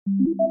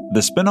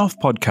The Spin-Off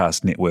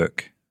Podcast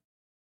Network.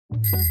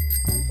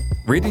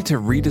 Ready to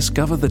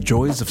rediscover the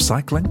joys of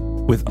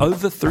cycling? With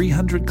over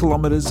 300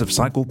 kilometres of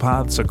cycle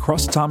paths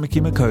across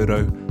Tāmaki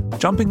Makaurau,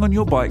 jumping on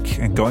your bike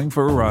and going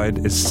for a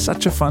ride is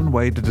such a fun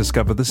way to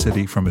discover the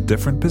city from a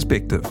different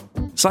perspective.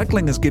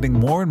 Cycling is getting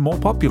more and more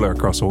popular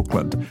across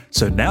Auckland,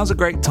 so now's a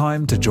great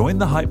time to join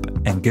the hype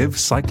and give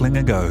cycling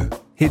a go.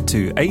 Head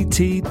to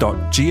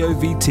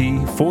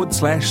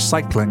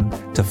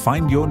at.govt/cycling to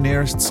find your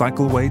nearest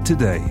cycleway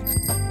today.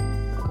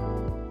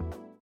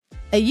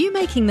 Are you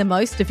making the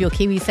most of your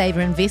KiwiSaver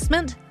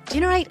investment?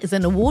 Generate is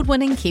an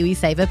award-winning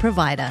KiwiSaver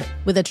provider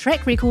with a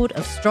track record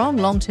of strong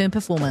long-term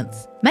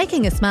performance.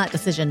 Making a smart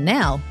decision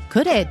now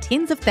could add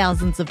tens of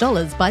thousands of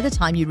dollars by the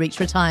time you reach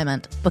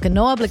retirement. Book a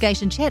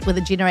no-obligation chat with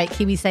a Generate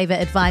KiwiSaver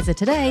advisor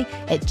today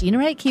at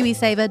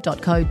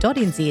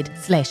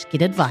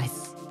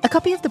generatekiwisaver.co.nz/get-advice. A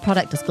copy of the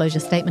product disclosure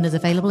statement is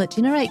available at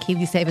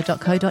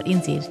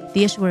generatekiwisaver.co.nz.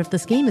 The issuer of the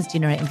scheme is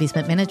Generate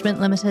Investment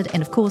Management Limited,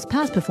 and of course,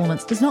 past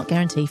performance does not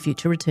guarantee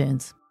future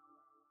returns.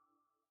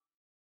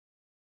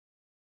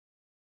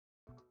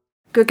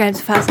 Good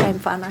game's fast game,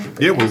 whānau.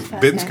 Yeah, well,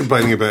 Ben's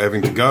complaining about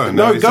having to go.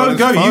 No, go.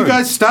 You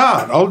guys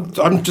start.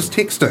 I'm just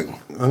texting.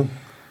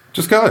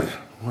 Just go.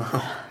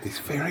 Wow, he's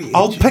very edgy,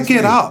 I'll pick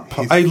it up.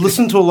 He's I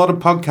listen to a lot of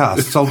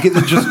podcasts. I'll get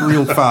the gist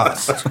real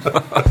fast.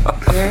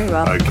 Very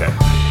well. Okay.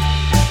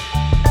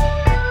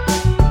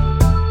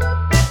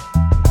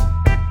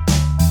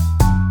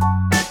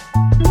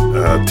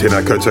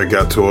 Tēnā koutou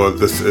katoa.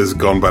 This is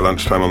Gone by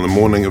Lunchtime on the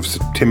morning of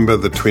September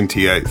the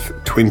 28th,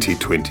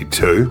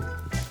 2022.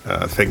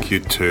 Thank you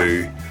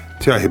to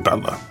Te Ahi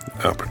Butler,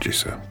 our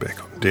producer,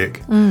 back on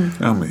deck. Me.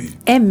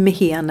 E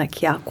mihi ana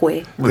ki a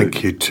koe.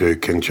 Thank you to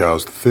King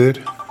Charles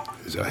III,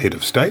 who's our head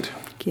of state.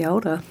 Kia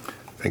ora.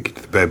 Thank you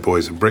to the bad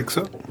boys of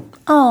Brexit.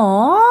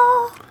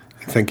 Aww.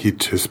 And thank you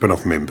to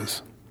Spin-Off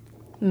members.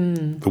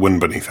 The wind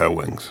beneath our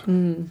wings.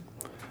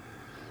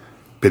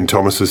 Ben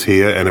Thomas is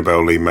here,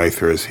 Annabelle Lee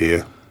Mather is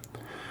here,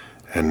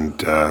 and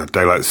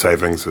Daylight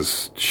Savings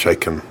has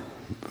shaken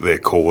their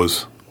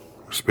cause,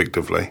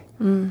 respectively.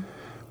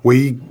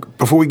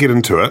 Before we get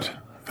into it,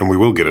 and we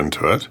will get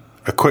into it,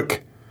 a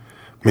quick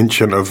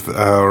mention of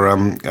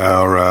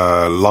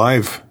our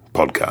live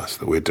podcast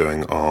that we're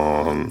doing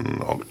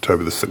on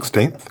October the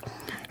 16th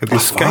at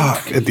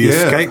the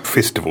Escape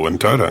Festival in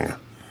Tauranga.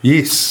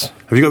 Yes.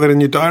 Have you got that in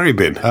your diary,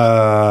 Ben?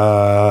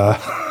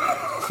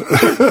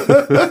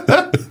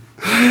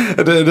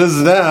 It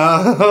is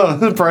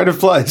now. Pride of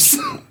place.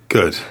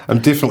 Good. I'm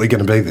definitely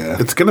going to be there.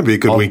 It's going to be a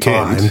good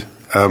weekend.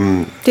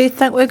 Do you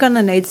think we're going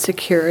to need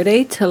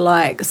security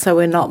to so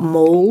we're not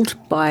mauled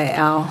by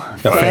our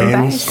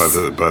fan base? By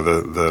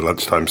the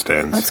lunchtime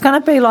stands. It's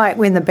going to be like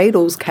when the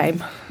Beatles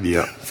came.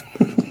 Yeah.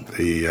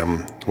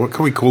 What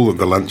can we call it?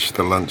 The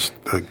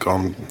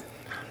gone.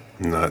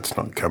 No, it's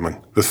not coming.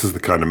 This is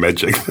the kind of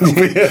magic You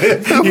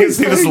can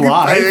see this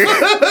live.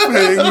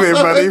 paying their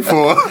money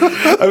for.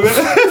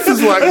 This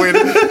is like when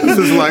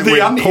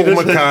Paul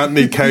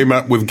McCartney came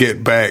up with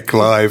Get Back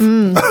live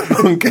on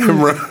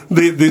camera.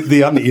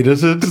 The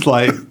unedited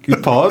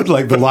pod,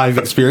 the live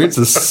experience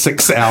is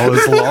 6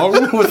 hours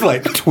long with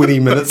 20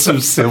 minutes of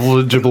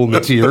salvageable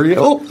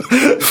material.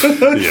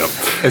 Yeah,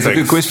 It's a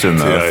good question,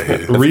 though.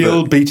 Yeah.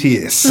 Real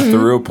BTS. If the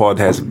real pod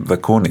has the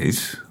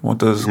cornies, what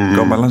does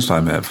Gone by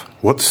Lunchtime have?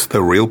 What's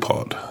the real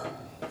pod?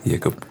 Yeah,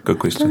 good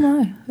question.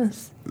 No.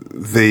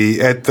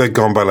 At the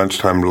Gone by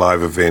Lunchtime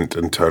live event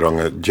in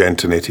Tauranga, Jan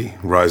Tinetti,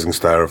 rising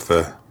star of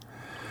the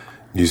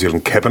New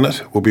Zealand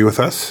Cabinet, will be with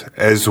us,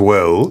 as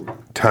well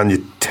Tanya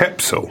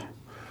Tapsell,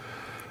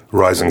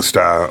 rising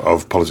star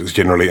of politics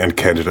generally and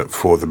candidate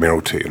for the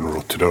mayoralty in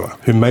Rotorua.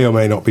 Who may or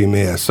may not be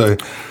mayor. So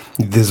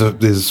there's I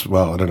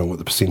don't know what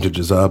the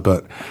percentages are,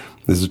 but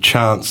there's a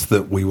chance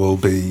that we will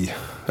be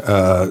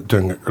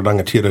doing a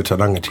rangatira to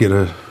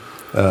rangatira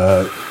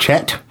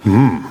chat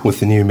with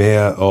the new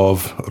mayor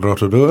of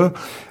Rotorua,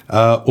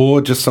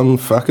 or just some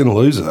fucking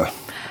loser.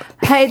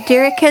 Hey, do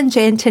you reckon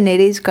Jan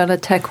Tinetti's going to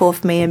tick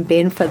off me and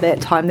Ben for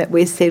that time that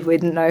we said we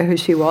didn't know who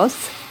she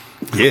was?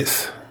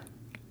 Yes.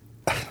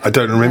 I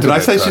don't remember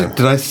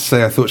Did I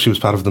say I thought she was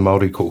part of the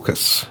Māori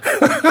caucus?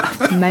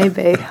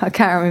 Maybe. I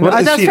can't remember. What I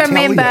did just she tell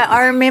remember, you?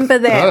 I remember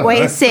that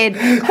we said,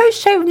 who's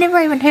she? We've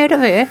never even heard of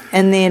her.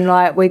 And then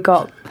we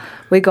got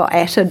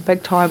atted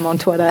big time on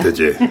Twitter. Did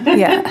you?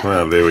 Yeah.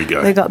 Well, there we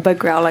go. We got big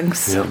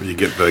growlings. Yep, you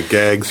get the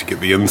gags, you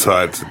get the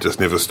insights. It just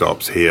never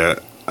stops here.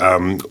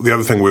 The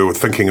other thing we were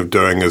thinking of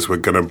doing is we're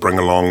going to bring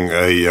along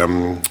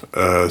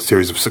a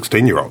series of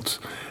 16-year-olds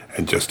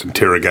and just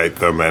interrogate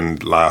them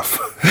and laugh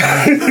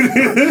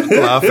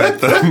at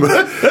them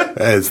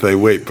as they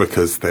weep,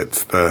 because that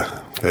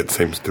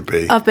seems to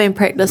be. I've been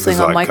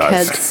practicing on my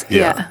zeitgeist. kids.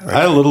 Yeah.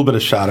 I had a little bit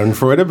of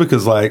schadenfreude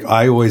because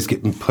I always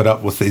get put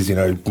up with these,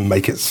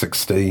 make it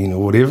 16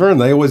 or whatever, and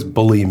they always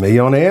bully me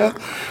on air.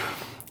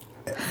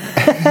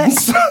 How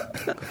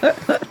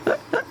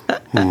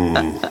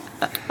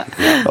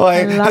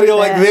do you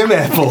like them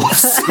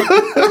apples?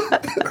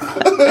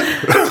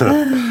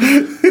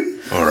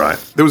 All right.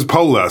 There was a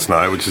poll last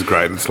night, which is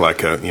great. It's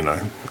like a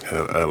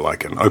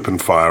like an open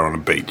fire on a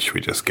beach.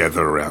 We just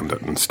gather around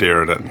it and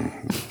stare at it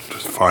and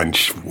just find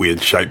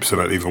weird shapes in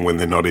it, even when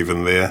they're not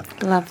even there.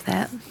 Love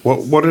that.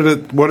 What did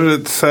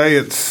it say?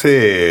 It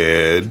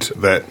said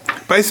that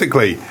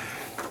basically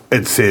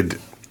it said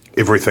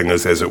everything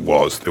is as it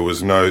was. There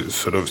was no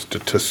sort of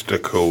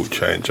statistical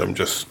change. I'm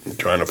just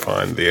trying to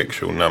find the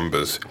actual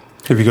numbers.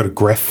 Have you got a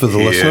graph for the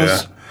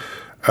listeners?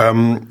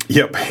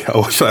 Yep.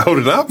 Oh, so hold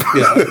it up.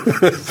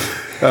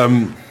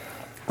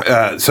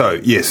 Yeah. So,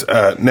 yes,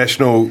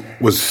 National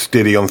was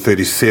steady on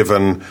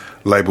 37,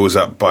 Labour was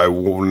up by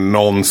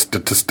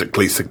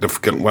non-statistically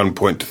significant 1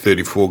 point to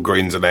 34,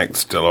 Greens and ACT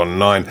still on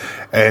 9.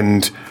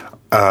 And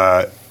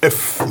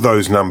if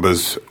those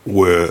numbers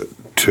were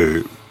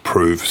to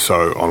prove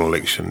so on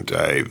election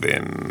day,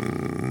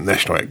 then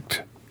National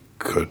ACT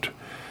could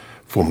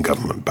form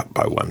government but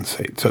by 1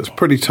 seat. So it's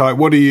pretty tight.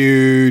 What do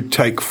you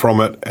take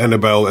from it,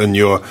 Annabelle, in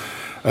your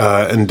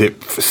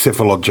in-depth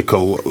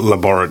cephalological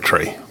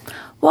laboratory?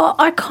 Well,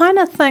 I kind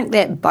of think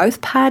that both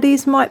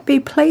parties might be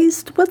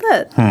pleased with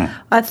it.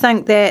 I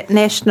think that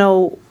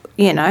National,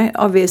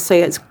 obviously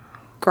it's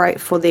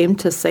great for them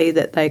to see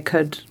that they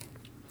could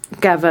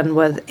govern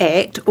with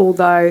ACT,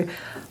 although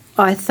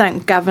I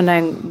think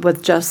governing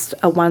with just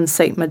a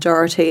 1-seat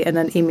majority in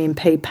an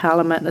MMP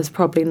parliament is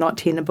probably not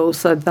tenable,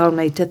 so they'll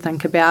need to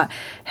think about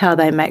how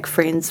they make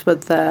friends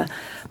with the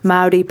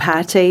Māori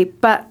Party.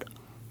 But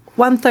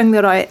one thing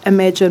that I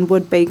imagine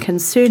would be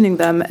concerning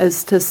them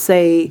is to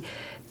see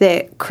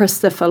that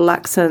Christopher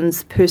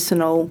Luxon's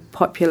personal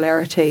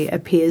popularity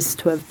appears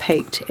to have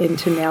peaked and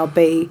to now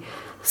be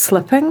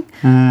slipping,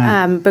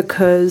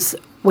 because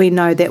we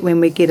know that when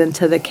we get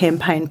into the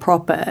campaign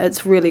proper,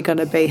 it's really going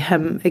to be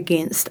him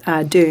against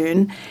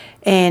Ardern,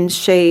 and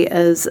she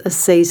is a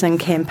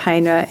seasoned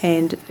campaigner,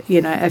 and,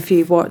 if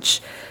you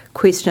watch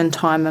Question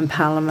Time in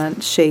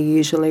Parliament, she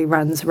usually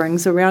runs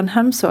rings around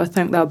him, so I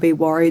think they'll be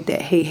worried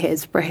that he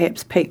has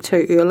perhaps peaked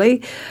too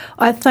early.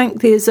 I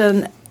think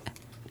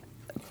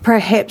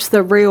perhaps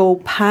the real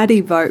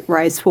party vote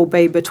race will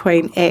be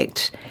between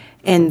ACT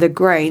and the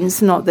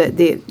Greens, not that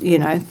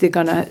they're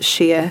going to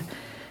share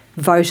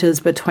voters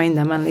between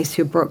them unless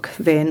you're Brooke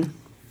Van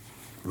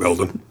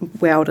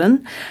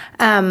Weldon.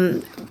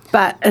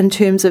 But in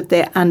terms of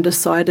their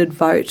undecided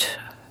vote,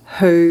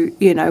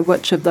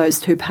 which of those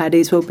two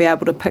parties will be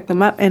able to pick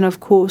them up. And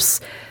of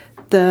course,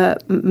 the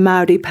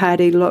Māori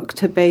Party look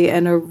to be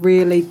in a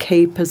really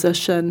key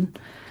position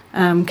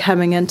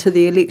coming into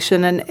the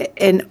election.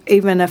 And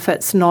even if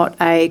it's not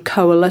a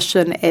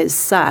coalition as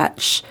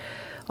such,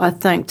 I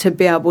think to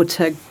be able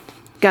to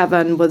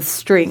govern with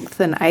strength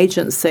and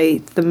agency,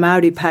 the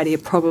Māori Party are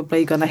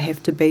probably going to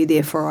have to be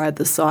there for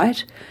either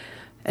side,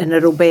 and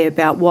it'll be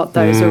about what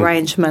those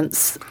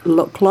arrangements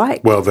look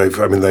like. Well,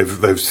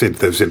 they've said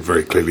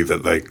very clearly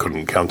that they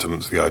couldn't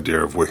countenance the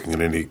idea of working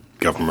in any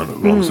government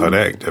alongside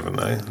ACT, haven't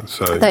they?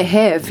 So they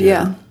have,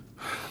 yeah.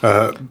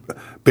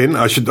 Ben,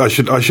 I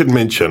should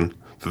mention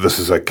that this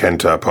is a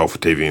Kantar poll for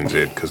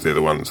TVNZ because they're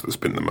the ones that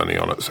spend the money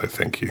on it. So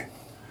thank you.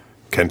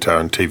 Kantar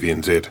and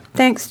TVNZ.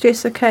 Thanks,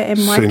 Jessica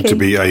and Mikey. Soon to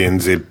be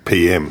ANZ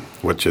PM,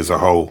 which is a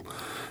whole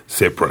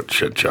separate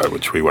shit show,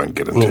 which we won't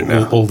get into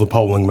now. All the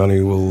polling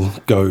money will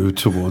go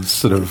towards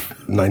sort of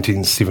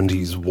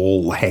 1970s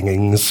wall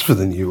hangings for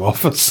the new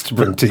office to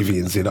bring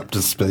TVNZ up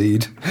to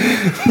speed.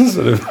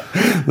 Sort of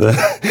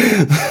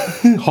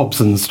the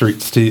Hobson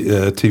Street's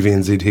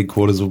TVNZ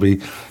headquarters will be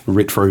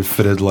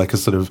retrofitted like a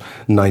sort of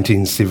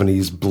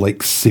 1970s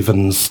Blake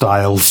Seven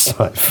style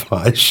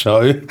sci-fi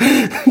show,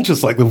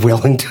 just like the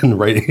Wellington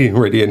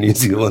Radio New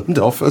Zealand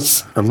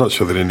office. I'm not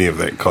sure that any of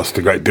that cost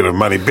a great deal of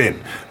money. Ben,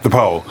 the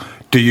poll.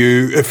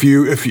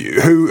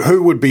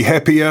 Who would be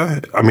happier?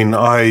 I mean,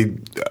 I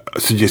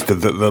suggested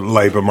that the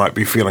Labour might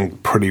be feeling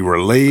pretty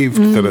relieved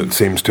that it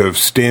seems to have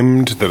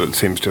stemmed, that it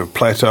seems to have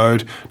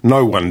plateaued.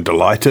 No one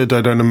delighted,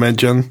 I don't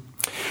imagine.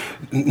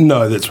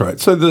 No, that's right.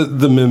 So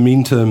the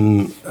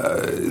momentum,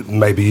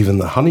 maybe even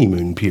the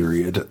honeymoon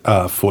period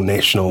for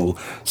National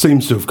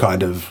seems to have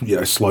kind of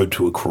slowed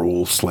to a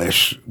crawl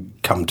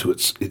 / come to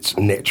its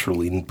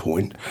natural end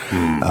point.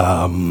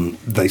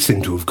 They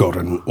seem to have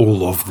gotten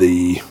all of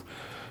the,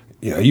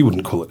 you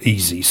wouldn't call it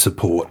easy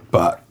support,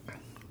 but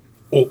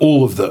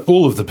all of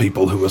the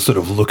people who are sort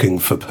of looking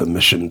for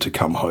permission to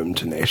come home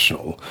to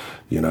National,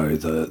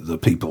 the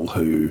people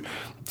who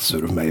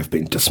sort of may have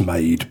been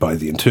dismayed by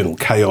the internal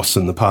chaos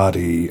in the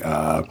party,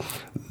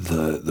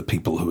 the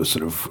people who are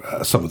sort of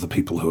some of the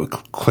people who are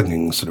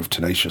clinging sort of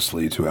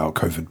tenaciously to our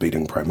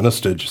COVID-beating Prime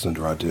Minister, Jacinda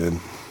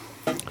Ardern.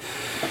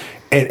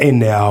 And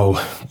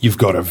now you've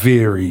got a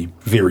very,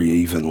 very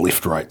even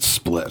left-right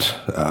split,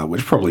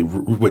 which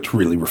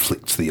really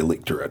reflects the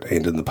electorate,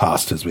 and in the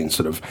past has been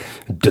sort of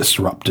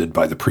disrupted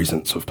by the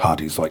presence of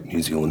parties like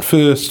New Zealand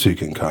First, who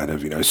can kind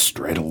of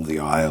straddle the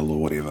aisle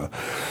or whatever.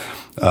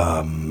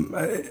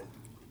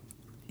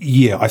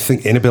 Yeah, I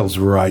think Annabelle's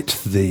right.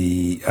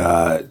 The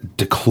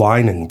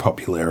declining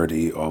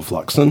popularity of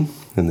Luxon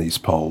in these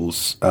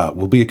polls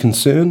will be a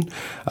concern.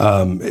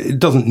 It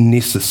doesn't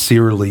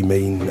necessarily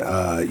mean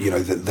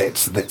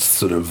that's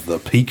sort of the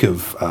peak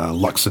of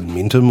Luxon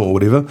momentum or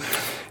whatever.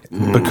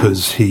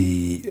 because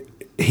he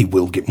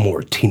will get more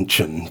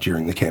attention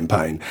during the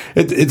campaign.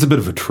 It's a bit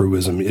of a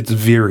truism. It's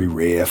very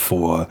rare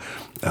for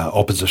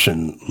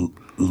opposition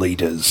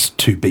leaders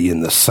to be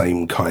in the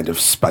same kind of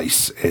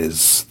space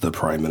as the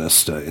Prime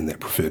Minister in that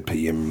preferred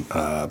PM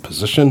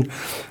position.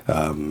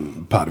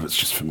 Part of it's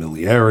just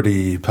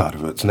familiarity, part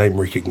of it's name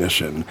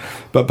recognition,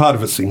 but part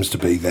of it seems to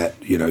be that,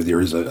 there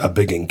is a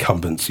big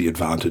incumbency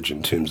advantage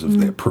in terms of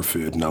that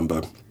preferred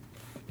number.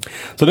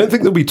 So I don't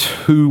think they'll be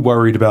too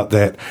worried about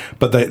that,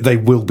 but they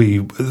will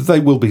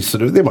be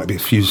sort of, there might be a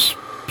few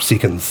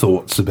second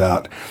thoughts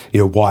about,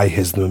 why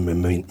has the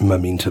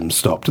momentum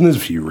stopped? And there's a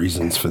few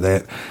reasons for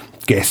that.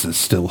 Gas is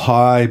still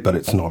high, but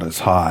it's not as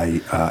high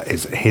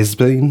as it has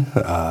been.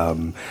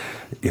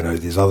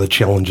 There's other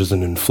challenges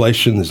in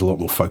inflation. There's a lot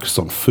more focus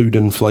on food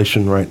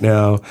inflation right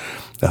now.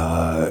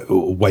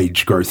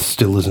 Wage growth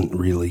still isn't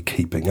really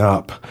keeping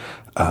up.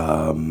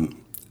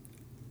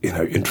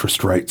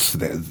 Interest rates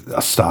that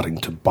are starting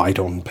to bite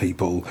on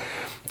people.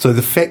 So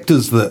the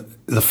factors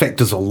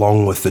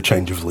along with the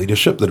change of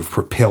leadership that have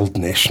propelled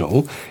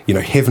National,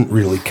 haven't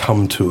really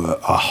come to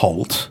a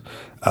halt.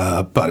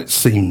 But it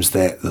seems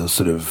that the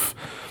sort of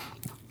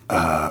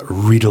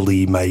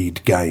readily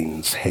made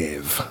gains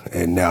have,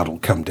 and now it'll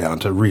come down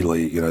to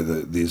really,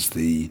 there's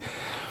the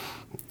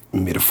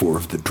metaphor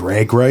of the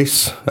drag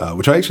race,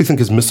 which I actually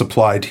think is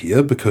misapplied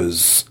here,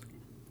 because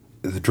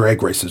the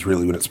drag race is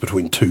really when it's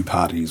between two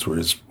parties,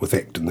 whereas with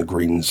ACT and the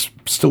Greens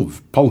still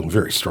polling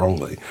very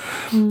strongly.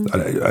 I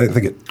don't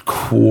think it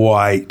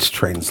quite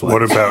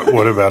translates.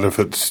 What about if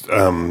it's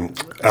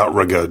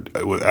outriggers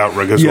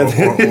or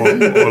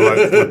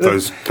like with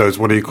those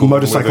what do you call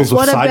motorcycles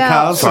with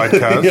sidecars?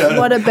 Sidecars.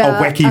 What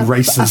about a wacky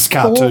racist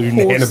cartoon,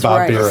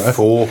 Hanna-Barbera?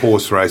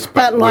 4-horse race,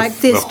 but like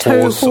with there's the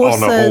two horse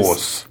horses on a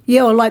horse.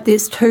 Yeah, or like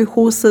there's two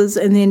horses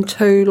and then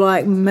two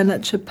like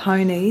miniature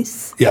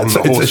ponies. Yeah, On it's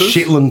the a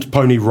Shetland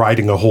pony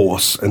riding a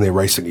horse and they're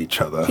racing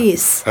each other.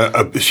 Yes.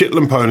 A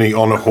Shetland pony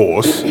on a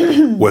horse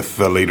with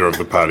the leader of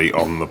the party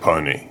on the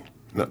pony.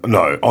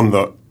 No, on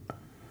the...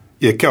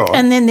 Yeah, go on.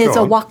 And then there's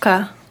go a on.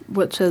 waka,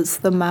 which is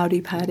the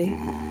Māori party,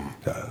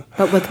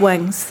 but with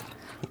wings.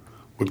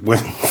 With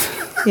wings.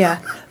 Yeah.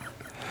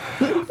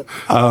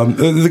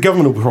 The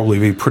government will probably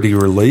be pretty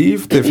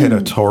relieved. They've had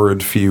a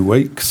torrid few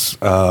weeks.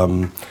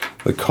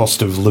 The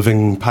cost of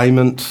living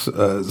payment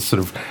sort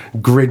of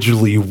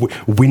gradually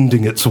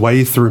wending its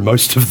way through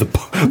most of the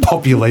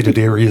populated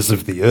areas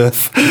of the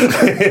earth,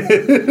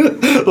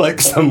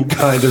 like some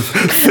kind of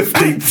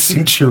 15th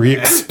century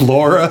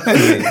explorer.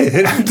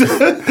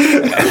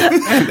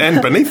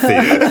 and beneath the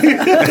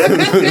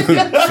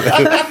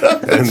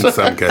earth. In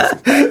some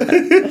cases.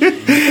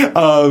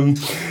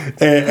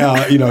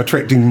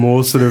 Attracting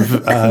more sort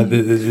of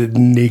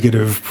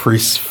negative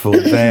press for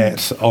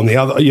that. On the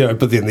other,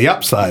 but then the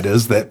upside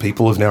is that people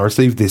have now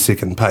received their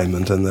second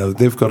payment and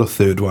they've got a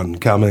third one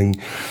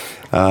coming.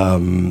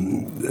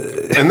 And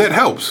that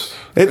helps.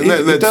 It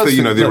That's does.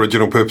 the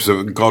original purpose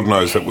of God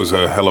knows it was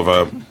a hell of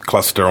a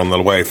cluster on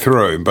the way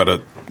through, but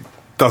it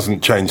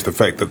doesn't change the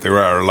fact that there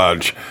are a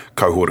large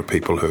cohort of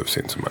people who have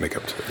sent some money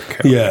up to their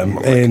account. Yeah,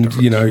 and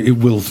it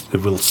will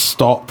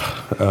stop.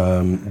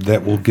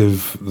 That will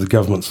give the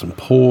government some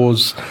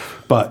pause,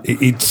 but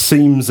it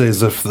seems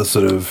as if the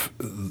sort of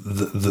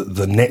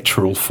the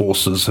natural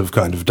forces have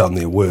kind of done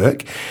their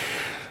work.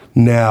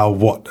 Now,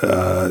 what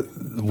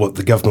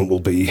the government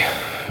will be,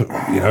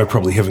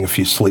 probably having a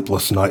few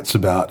sleepless nights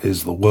about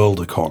is the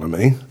world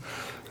economy.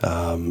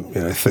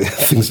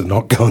 Things are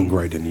not going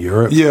great in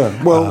Europe. Yeah,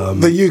 well,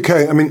 the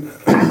UK,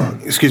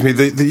 excuse me,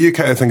 the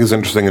UK I think is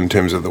interesting in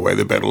terms of the way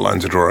the battle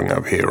lines are drawing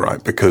up here,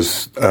 right?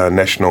 Because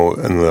National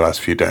in the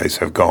last few days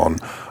have gone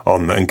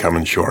on the income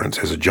insurance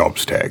as a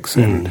jobs tax,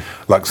 and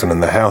Luxon in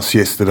the House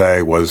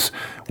yesterday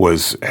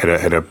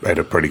had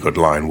a pretty good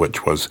line,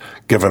 which was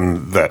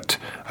given what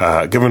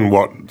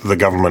the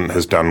government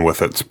has done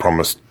with its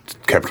promised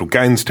capital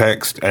gains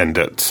tax and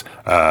its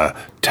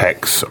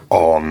tax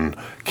on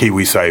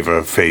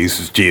KiwiSaver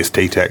fees,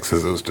 GST tax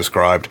as it was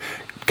described,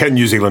 can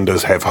New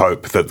Zealanders have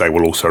hope that they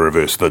will also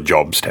reverse the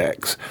jobs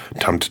tax,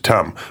 tum to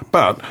tum?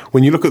 But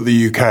when you look at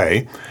the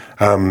UK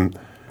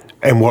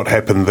and what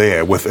happened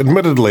there, with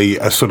admittedly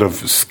a sort of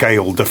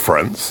scale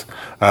difference,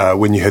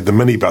 when you had the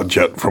mini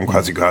budget from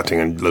Kwasi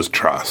Kwarteng and Liz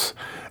Truss,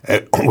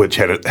 which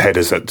had a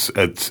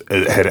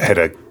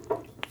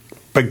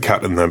big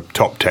cut in the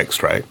top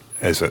tax rate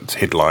as its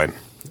headline,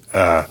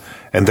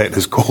 and that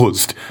has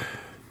caused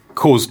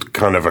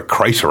kind of a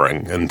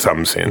cratering in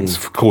some sense,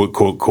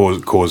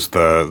 caused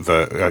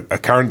a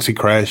currency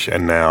crash,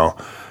 and now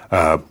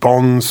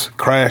bonds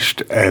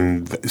crashed,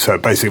 and so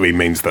it basically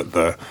means that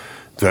the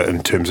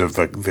in terms of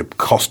the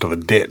cost of the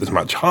debt is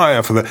much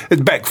higher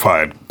it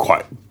backfired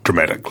quite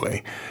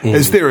dramatically.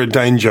 Is there a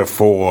danger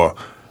for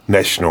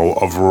National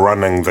of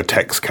running the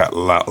tax cut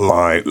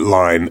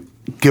line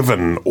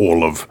given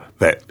all of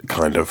that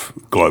kind of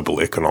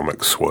global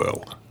economic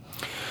swirl?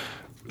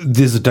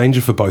 There's a danger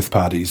for both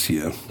parties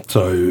here.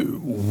 So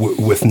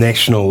with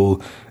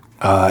National,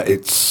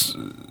 it's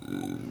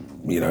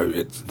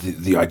it's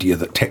the idea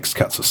that tax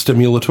cuts are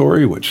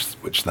stimulatory,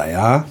 which they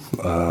are.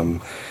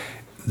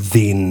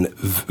 Then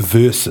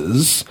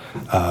versus,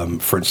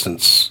 for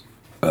instance,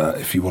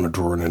 if you want to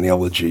draw an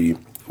analogy,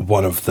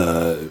 one of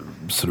the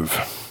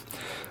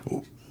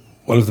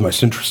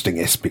most interesting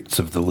aspects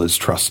of the Liz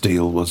Truss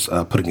deal was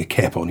putting a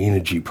cap on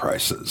energy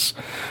prices.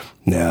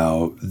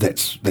 Now,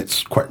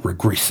 that's quite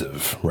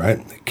regressive, right?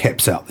 It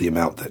caps out the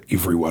amount that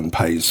everyone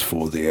pays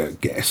for their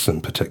gas in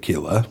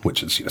particular,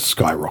 which is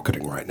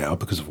skyrocketing right now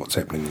because of what's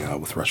happening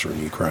with Russia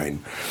and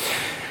Ukraine.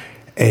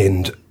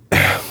 And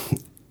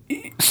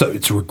so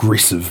it's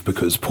regressive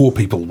because poor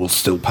people will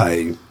still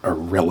pay a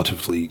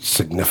relatively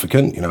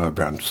significant,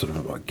 around sort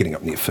of getting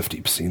up near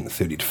 50%,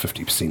 30 to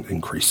 50%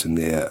 increase in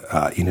their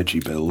energy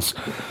bills.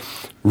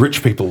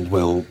 Rich people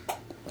will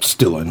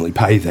still only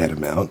pay that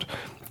amount.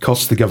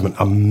 Costs the government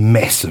a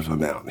massive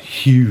amount,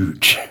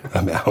 huge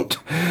amount.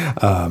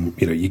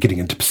 You're getting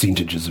into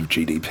percentages of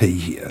GDP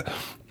here,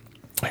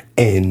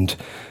 and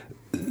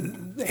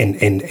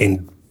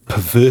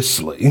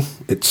perversely,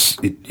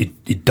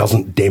 it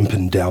doesn't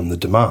dampen down the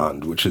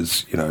demand, which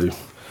is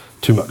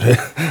too much.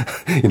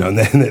 And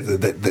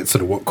that's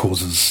sort of what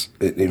causes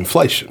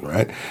inflation,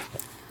 right?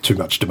 Too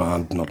much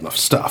demand, not enough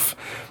stuff.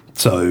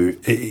 So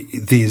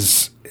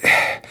there's.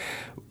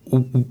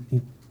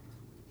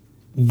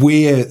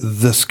 Where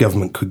this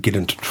government could get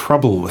into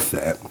trouble with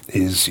that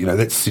is,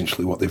 that's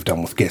essentially what they've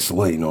done with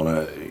gasoline on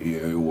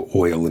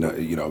oil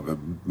in a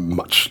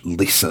much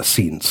lesser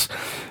sense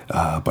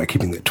by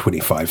keeping that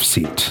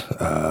 25-cent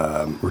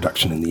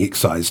reduction in the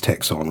excise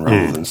tax on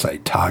rather than, say,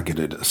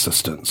 targeted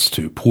assistance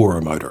to poorer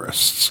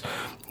motorists.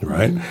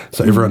 Right,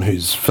 so everyone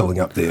who's filling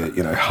up their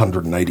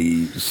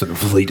 180 sort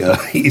of litre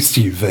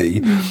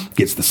SUV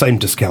gets the same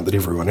discount that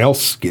everyone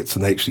else gets,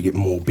 and they actually get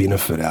more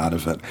benefit out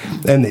of it,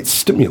 and that's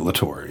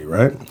stimulatory,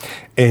 right?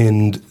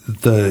 And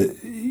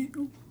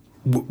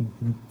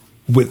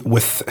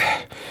with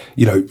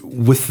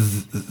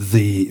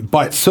the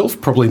by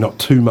itself probably not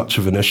too much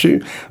of an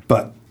issue,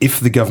 but if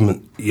the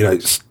government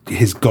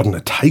has gotten a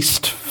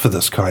taste for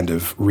this kind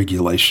of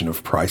regulation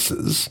of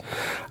prices.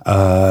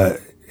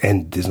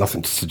 And there's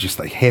nothing to suggest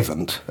they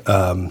haven't,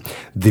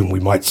 then we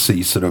might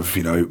see sort of,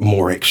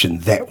 more action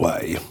that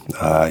way,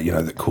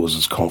 that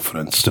causes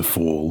confidence to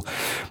fall.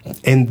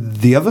 And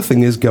the other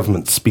thing is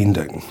government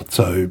spending.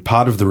 So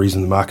part of the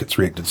reason the markets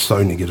reacted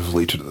so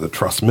negatively to the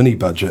Truss mini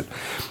budget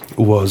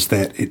was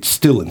that it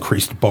still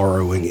increased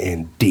borrowing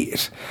and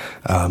debt.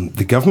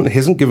 The government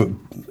hasn't given,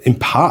 in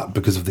part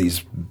because of the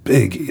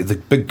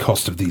big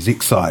cost of these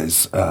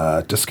excise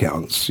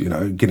discounts,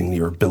 getting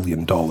near $1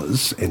 billion.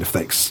 And if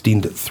they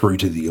extend it through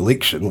to the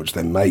election, which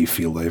they may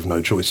feel they have no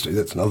choice to,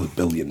 that's another $1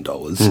 billion.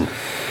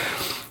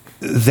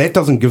 That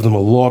doesn't give them a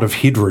lot of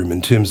headroom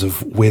in terms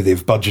of where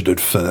they've budgeted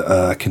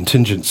for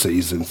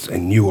contingencies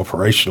and new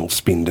operational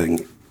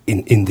spending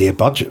in their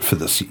budget for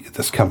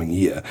this coming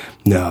year.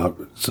 Now,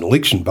 it's an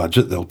election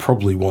budget. They'll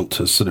probably want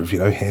to sort of,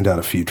 hand out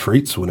a few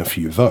treats, win a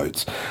few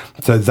votes.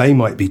 So they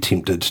might be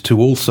tempted to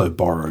also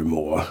borrow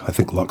more. I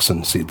think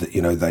Luxon said that,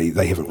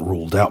 they haven't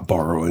ruled out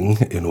borrowing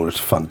in order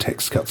to fund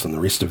tax cuts and the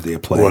rest of their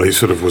plan. Well, he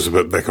sort of was a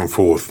bit back and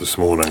forth this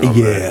morning on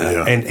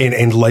that.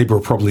 And Labour are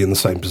probably in the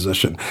same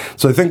position.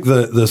 So I think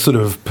the sort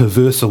of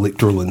perverse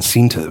electoral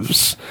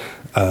incentives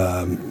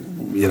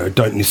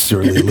don't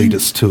necessarily lead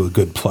us to a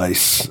good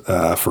place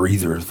for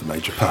either of the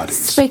major parties.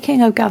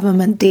 Speaking of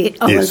government debt,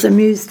 I was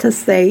amused to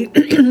see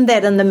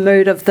that in the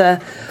mood of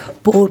the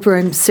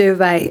boardroom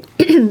survey,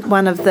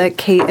 one of the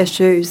key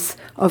issues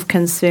of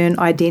concern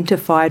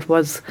identified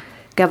was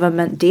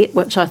government debt,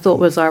 which I thought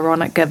was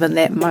ironic given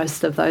that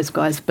most of those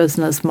guys'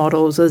 business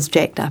models is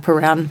jacked up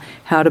around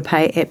how to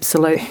pay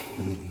absolute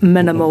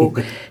minimal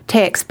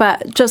tax.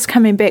 But just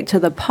coming back to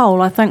the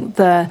poll, I think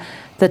the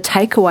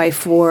takeaway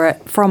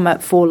from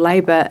it for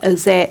Labour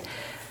is that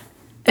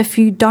if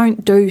you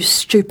don't do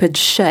stupid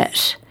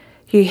shit,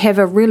 you have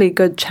a really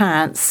good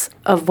chance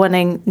of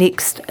winning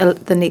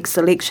the next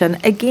election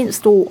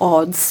against all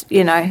odds,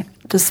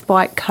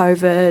 despite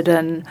COVID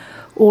and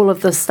all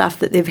of the stuff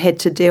that they've had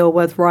to deal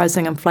with,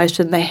 rising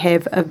inflation. They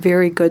have a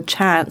very good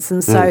chance.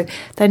 And so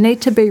they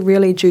need to be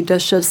really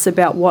judicious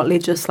about what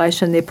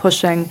legislation they're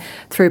pushing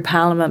through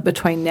Parliament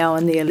between now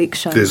and the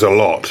election. There's a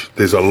lot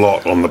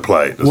on the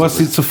plate. Well,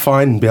 it's a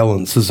fine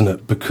balance, isn't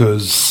it?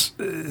 Because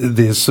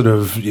there's sort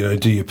of,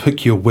 do you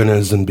pick your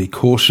winners and be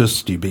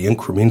cautious? Do you be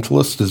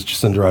incrementalist, as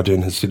Jacinda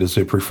Ardern has said is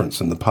her preference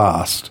in the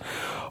past?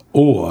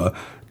 Or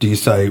do you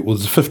say, well,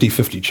 there's a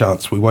 50-50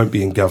 chance we won't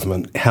be in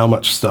government. How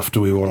much stuff do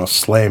we want to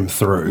slam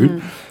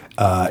through,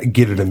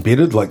 get it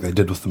embedded, like they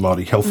did with the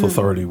Māori Health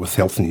Authority with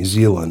Health New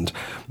Zealand,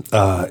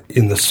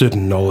 in the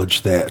certain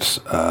knowledge that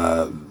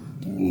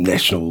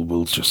National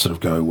will just sort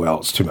of go, well,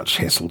 it's too much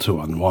hassle to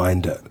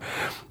unwind it.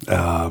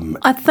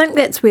 I think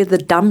that's where the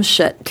dumb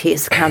shit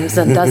test comes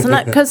in, doesn't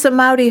it? Because the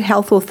Māori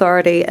Health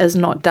Authority is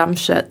not dumb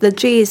shit. The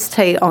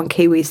GST on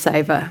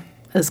KiwiSaver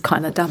is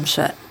kind of dumb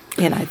shit.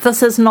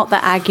 This is not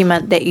the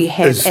argument that you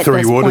have at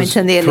this point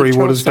in the electoral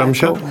cycle. What is dumb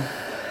shit?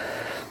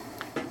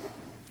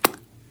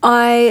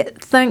 I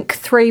think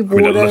Three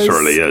Waters... it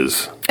literally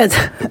is.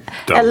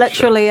 It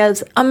literally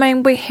is. I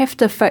mean, we have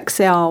to fix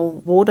our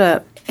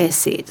water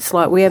assets.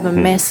 Like, we have a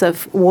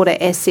massive water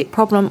asset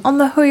problem. On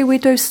the Hui, we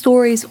do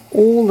stories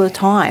all the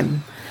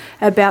time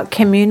about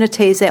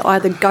communities that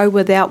either go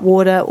without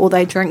water or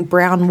they drink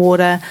brown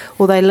water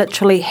or they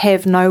literally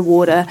have no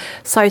water.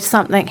 So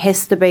something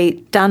has to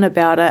be done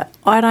about it.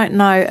 I don't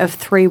know if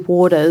Three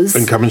Waters...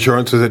 Income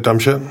insurance, is that dumb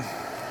shit?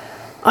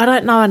 I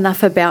don't know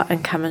enough about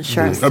income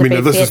insurance. I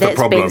mean, this is the That's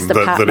problem, Ben's that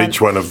department. each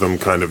one of them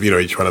kind of,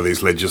 each one of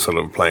these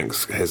legislative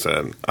planks has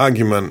an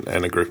argument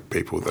and a group of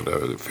people that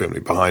are firmly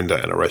behind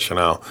it and a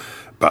rationale.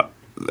 But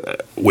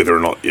whether or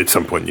not at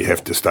some point you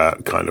have to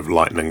start kind of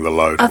lightening the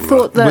load. I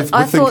thought the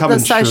income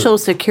social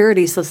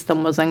security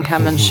system was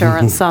income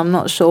insurance, so I'm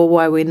not sure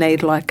why we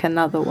need like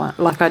another one.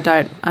 Like, I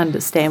don't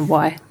understand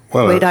why.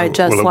 Well, we don't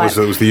just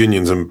it was the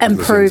unions and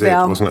improve NZ,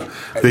 our... wasn't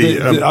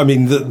it? I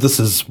mean, this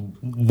is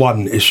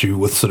one issue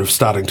with sort of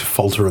starting to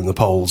falter in the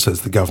polls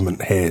as the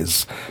government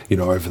has,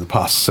 over the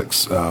past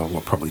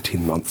probably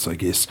 10 months, I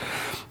guess,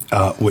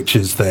 which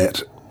is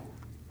that,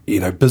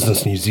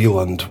 Business New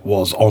Zealand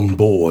was on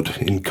board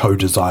in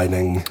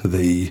co-designing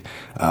the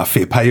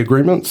fair pay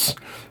agreements.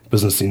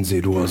 Business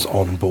NZ was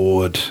on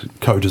board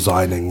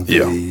co-designing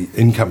the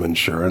income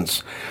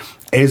insurance.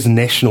 As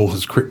National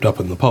has crept up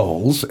in the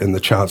polls and the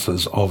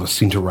chances of a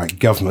centre-right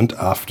government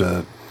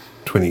after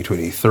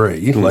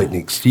 2023, late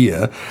next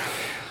year,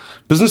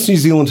 Business New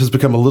Zealand has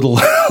become a little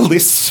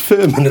less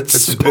firm in its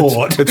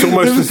support. It's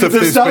almost as if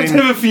there's been...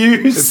 have a few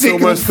It's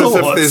almost as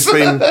if there's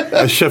been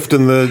a shift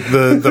in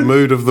the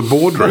mood of the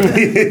boardroom,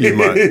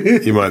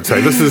 you might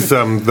say. This is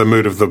the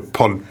mood of the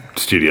pod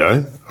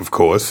studio, of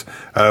course.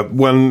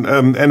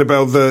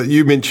 Annabelle,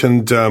 you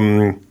mentioned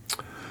the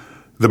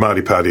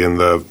Māori Party and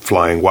the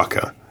flying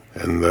waka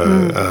and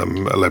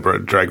the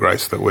elaborate drag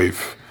race that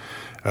we've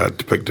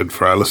depicted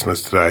for our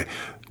listeners today.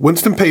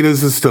 Winston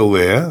Peters is still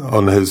there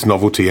on his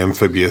novelty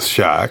amphibious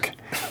shark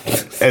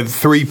at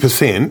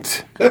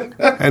 3%,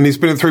 and he's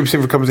been at 3% for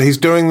a couple of days.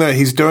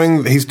 He's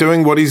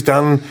doing what he's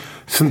done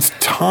since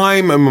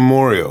time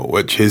immemorial,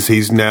 which is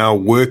he's now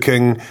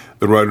working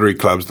the Rotary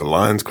clubs, the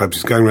Lions clubs.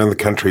 He's going around the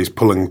country. He's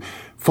pulling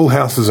full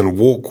houses in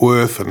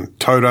Warkworth and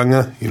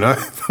Tauranga,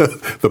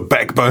 the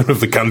backbone of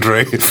the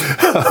country,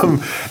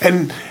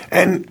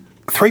 and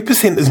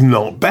 3% is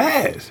not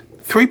bad.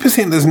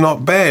 3% is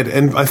not bad,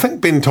 and I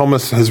think Ben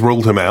Thomas has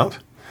ruled him out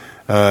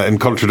in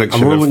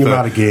contradiction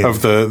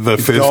of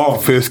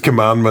the first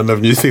commandment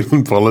of New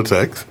Zealand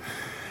politics.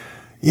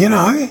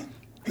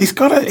 He's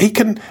got he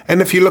can,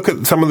 and if you look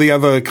at some of the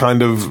other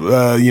kind of,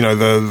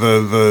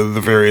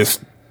 the various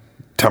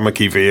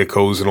tamaki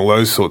vehicles and all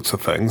those sorts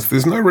of things,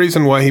 there's no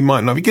reason why he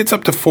might not. If he gets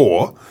up to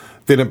 4,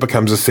 then it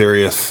becomes a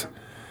serious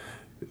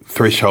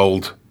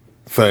threshold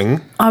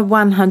thing. I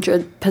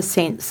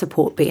 100%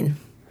 support Ben.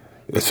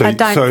 So, I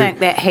don't think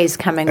that he's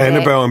coming back.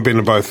 Annabelle and Ben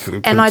are both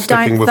and I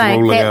sticking don't with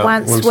think ruling that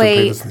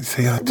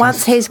out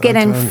once he's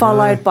getting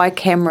followed by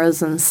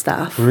cameras and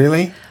stuff.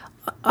 Really?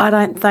 I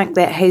don't think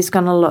that he's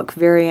going to look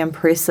very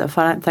impressive.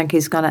 I don't think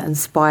he's going to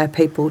inspire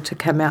people to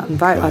come out and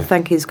vote. Okay. I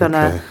think he's going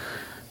to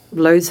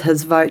lose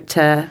his vote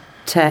to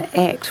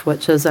ACT,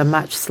 which is a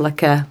much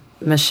slicker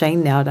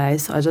machine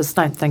nowadays. I just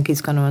don't think he's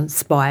going to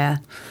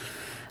inspire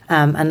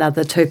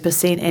another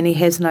 2%, and he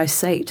has no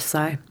seat,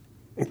 so...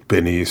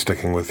 Benny, you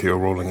sticking with your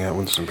ruling out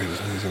Winston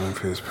Peters New Zealand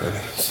First Party?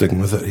 Sticking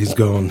with it. He's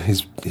gone.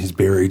 He's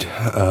buried.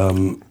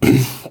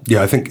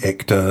 I think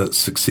ACT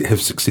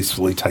have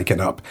successfully taken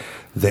up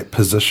that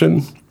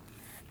position.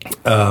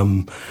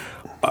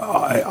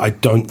 I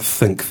don't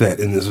think that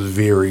in this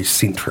very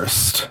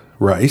centrist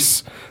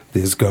race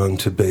there's going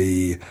to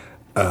be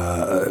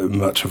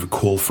much of a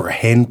call for a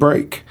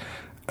handbrake.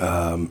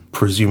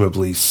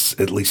 Presumably,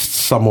 at least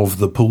some of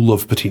the pool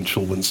of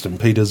potential Winston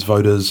Peters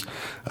voters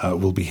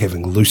will be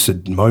having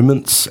lucid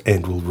moments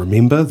and will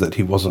remember that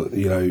he wasn't,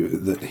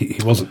 that he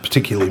wasn't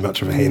particularly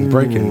much of a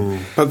handbrake.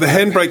 But the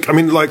handbrake, I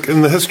mean, like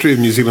in the history of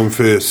New Zealand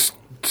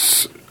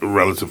First's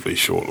relatively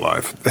short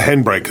life, the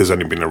handbrake has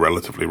only been a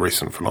relatively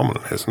recent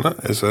phenomenon, hasn't it?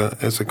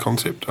 As a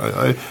concept,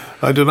 I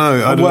don't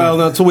know.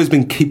 No, it's always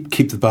been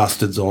keep the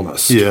bastards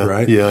honest,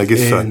 right? Yeah, I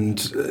guess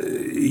and,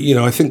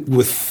 I think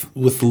with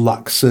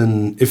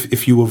Luxon,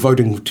 if you were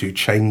voting to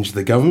change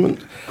the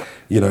government,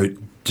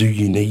 do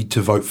you need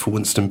to vote for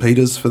Winston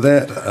Peters for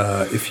that?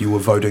 If you were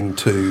voting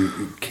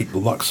to keep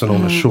Luxon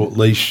on a short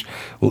leash,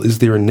 well, is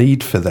there a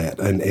need for that?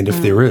 And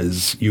if there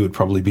is, you would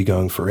probably be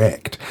going for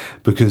ACT,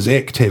 because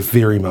ACT have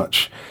very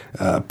much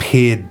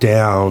pared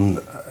down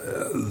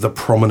the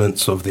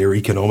prominence of their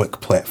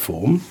economic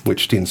platform,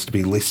 which tends to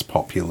be less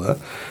popular,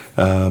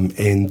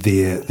 and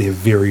they're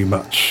very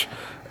much...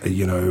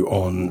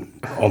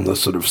 on the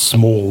sort of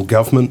small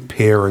government,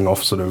 pairing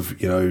off sort of,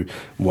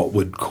 what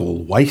we'd call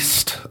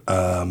waste,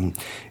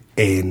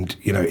 and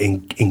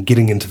in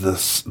getting into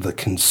this,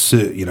 what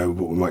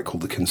we might call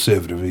the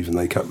conservative, even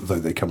though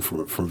they come from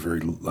a very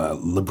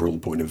liberal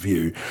point of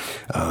view,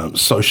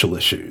 social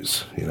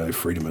issues,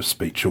 freedom of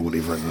speech or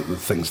whatever, and the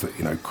things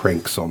that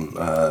cranks on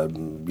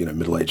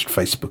middle-aged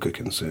Facebook are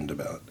concerned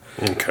about.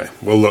 Okay.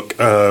 Well, look,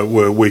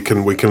 we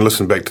can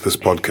listen back to this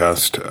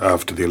podcast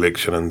after the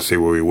election and see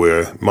where we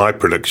were. My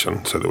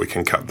prediction, so that we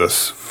can cut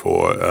this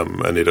for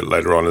an edit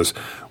later on, is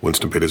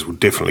Winston Peters will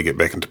definitely get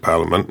back into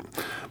Parliament.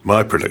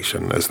 My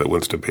prediction is that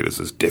Winston Peters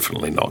is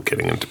definitely not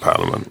getting into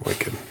Parliament. We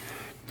can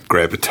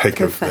grab a take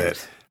of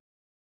that.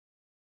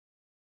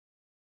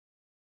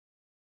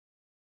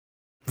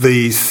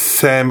 The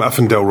Sam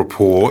Uffindell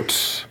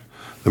report,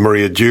 the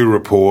Maria Dew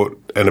report,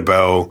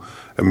 Annabelle,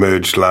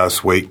 emerged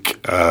last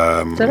week.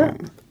 Did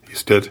it?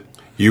 Yes, did.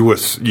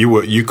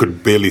 You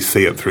could barely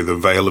see it through the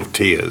veil of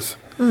tears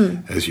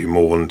as you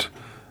mourned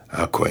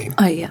our Queen.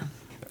 Oh yeah.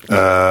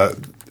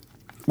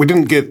 We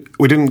didn't get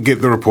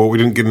the report. We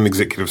didn't get an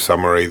executive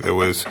summary.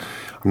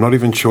 I'm not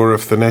even sure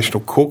if the National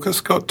Caucus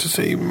got to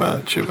see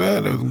much of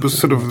it. It was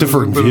sort of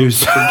different views.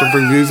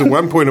 Different views. At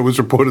one point, it was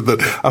reported that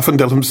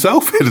Uffindell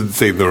himself hadn't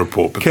seen the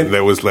report, but then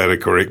that was later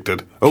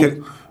corrected.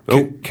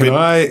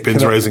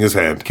 Ben's raising his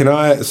hand.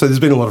 So there's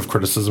been a lot of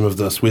criticism of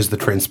this. Where's the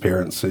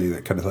transparency?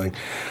 That kind of thing.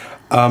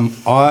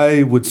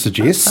 I would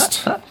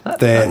suggest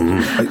that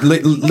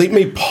let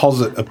me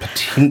posit a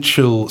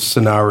potential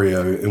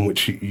scenario in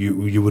which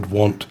you would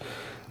want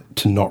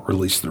to not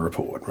release the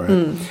report,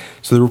 right?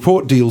 So the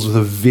report deals with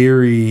a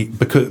very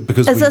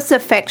because is this a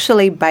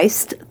factually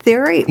based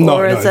theory,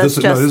 this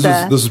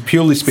is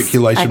purely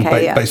speculation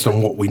based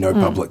on what we know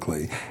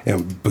publicly,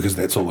 because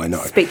that's all I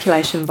know.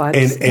 Speculation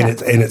vibes,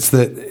 and it's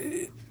that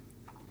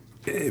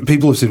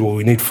people have said, well,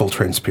 we need full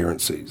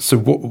transparency. So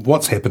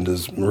what's happened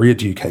is Maria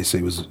Dew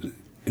KC was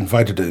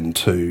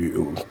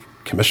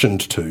commissioned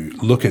to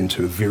look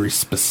into a very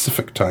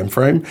specific time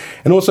frame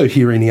and also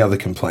hear any other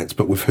complaints,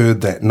 but we've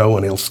heard that no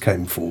one else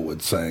came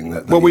forward saying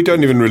that. Well, we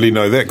don't even really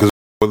know that because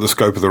what the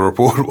scope of the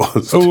report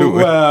was.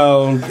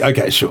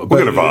 Okay, sure.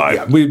 We're going to buy.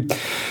 Yeah,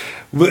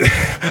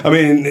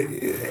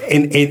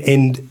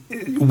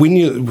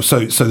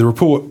 so the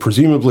report,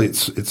 presumably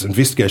its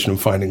investigation and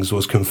findings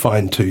was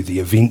confined to the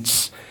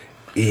events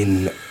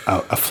in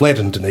a flat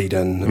in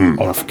Dunedin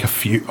on a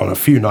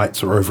few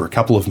nights or over a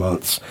couple of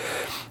months.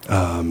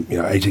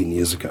 18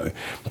 years ago.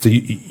 So,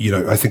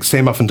 I think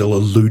Sam Uffindell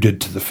alluded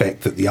to the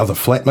fact that the other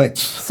flatmates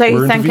So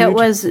you think it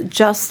was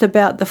just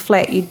about the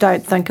flat? You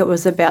don't think it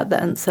was about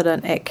the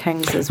incident at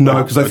King's as well?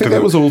 No, because I think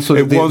that was also...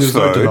 There's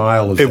no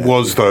denial of that. It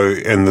was, though,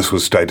 and this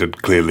was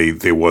stated clearly,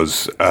 there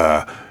was...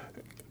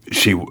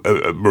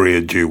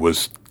 Maria Dew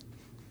was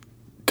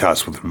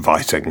tasked with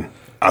inviting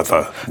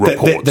other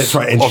reports that's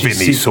right. And of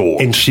any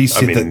sort. And she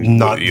said that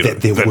no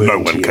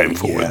one came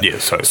forward. Yeah,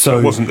 so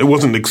it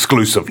wasn't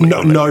exclusively.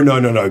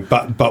 No.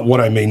 But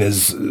what I mean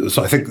is,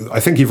 so I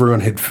think everyone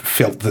had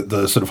felt that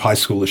the sort of high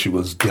school issue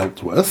was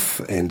dealt with,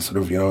 and sort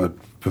of a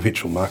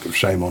perpetual mark of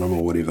shame on him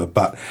or whatever.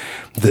 But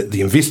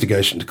the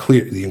investigation to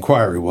clear the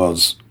inquiry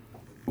was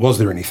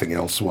there anything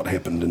else? What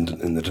happened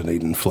in the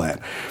Dunedin flat?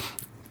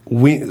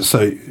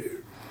 So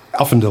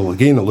Uffindell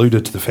again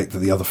alluded to the fact that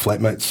the other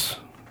flatmates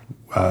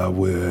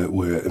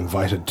were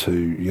invited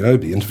to,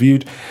 be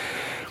interviewed.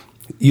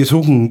 You're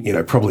talking,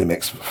 probably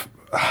max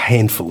a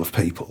handful of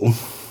people.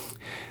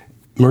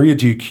 Maria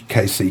Dew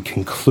KC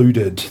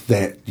concluded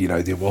that,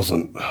 there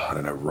wasn't,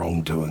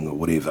 wrongdoing or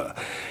whatever.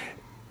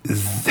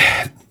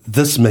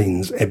 This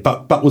means,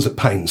 but was at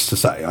pains to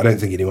say, I don't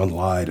think anyone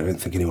lied. I don't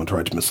think anyone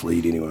tried to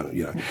mislead anyone,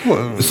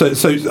 Well, so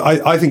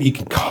I think you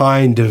can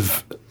kind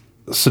of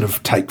sort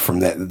of take from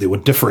that there were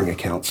differing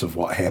accounts of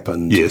what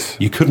happened. Yes.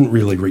 You couldn't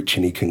really reach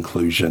any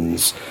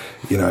conclusions,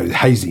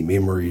 hazy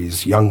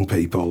memories, young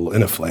people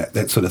in a flat,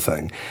 that sort of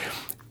thing.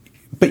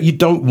 But you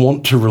don't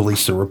want to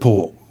release a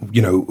report.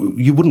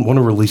 You wouldn't want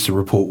to release a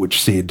report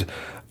which said,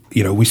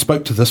 we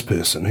spoke to this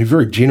person who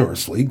very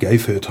generously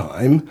gave her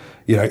time,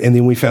 and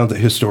then we found that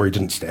her story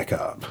didn't stack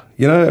up.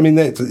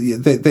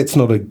 That's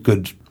not a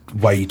good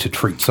way to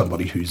treat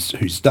somebody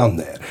who's done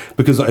that,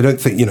 because I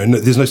don't think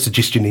there's no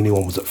suggestion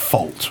anyone was at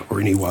fault or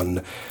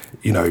anyone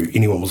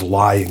was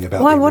lying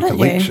about their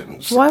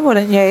recollections. Why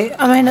wouldn't you?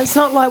 I mean, it's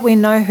not like we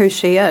know who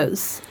she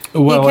is.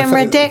 Well, you can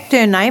redact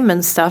her name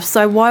and stuff,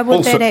 so why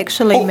would that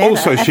actually matter?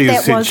 Also, she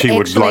has said she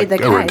would like a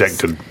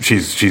redacted.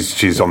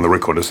 She's on the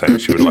record as saying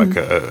she would like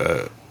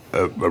a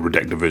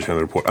redacted version of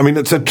the report. I mean,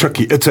 it's a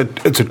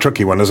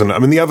tricky one, isn't it? I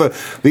mean, the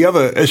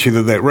other issue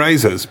that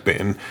raises,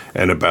 Ben,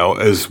 Annabelle,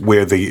 is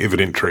where the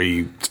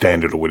evidentiary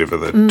standard or whatever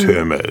the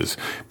term is,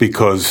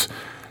 because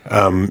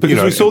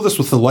we saw this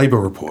with the Labour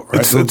report,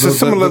 right? It's a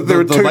similar. There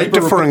are two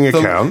differing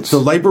accounts. The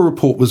Labour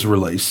report was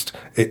released.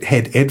 It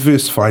had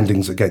adverse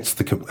findings about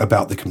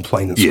the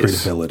complainant's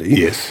credibility.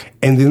 Yes.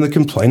 And then the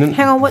complainant...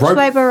 Hang on, which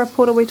Labour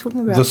report are we talking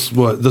about? This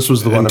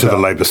was the one into about...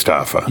 the Labour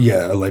staffer.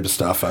 Yeah, a Labour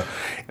staffer.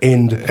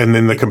 And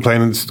then the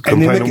complainant was Then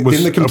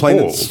the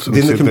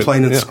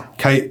complainants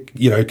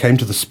appalled. came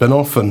to the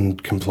spin-off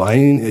and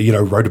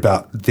complained, wrote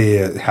about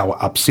how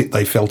upset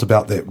they felt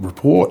about that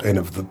report and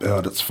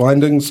about its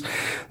findings.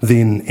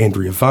 Then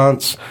Andrea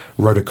Vance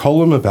wrote a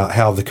column about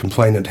how the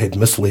complainant had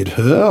misled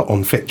her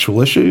on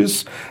factual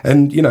issues.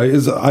 And,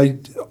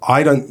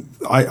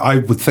 I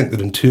would think that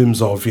in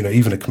terms of,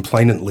 even a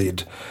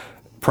complainant-led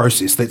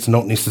process, that's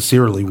not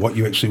necessarily what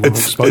you actually want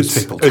to expose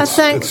people to. I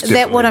think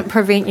that wouldn't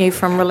prevent you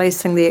from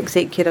releasing the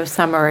executive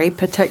summary,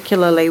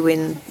 particularly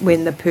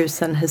when the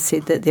person has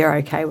said that they're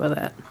okay with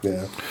it.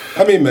 Yeah,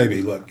 I mean,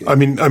 maybe. Look, I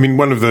mean,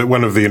 one of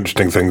the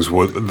interesting things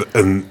was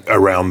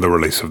around the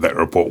release of that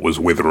report was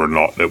whether or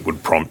not it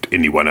would prompt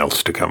anyone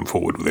else to come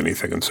forward with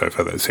anything, and so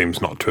far that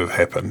seems not to have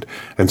happened.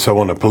 And so,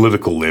 on a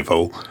political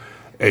level,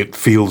 it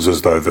feels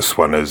as though this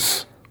one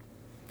is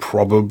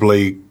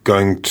probably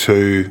going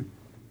to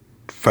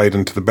fade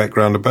into the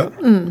background a bit.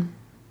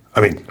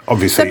 I mean,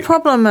 obviously... The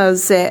problem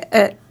is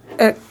that,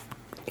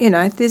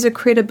 there's a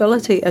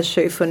credibility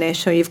issue for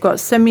National. You've got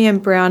Simeon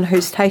Brown,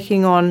 who's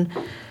taking on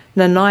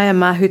Nanaia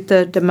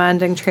Mahuta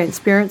demanding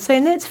transparency,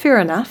 and that's fair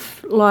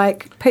enough.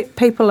 Like,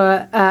 people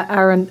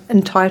are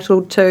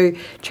entitled to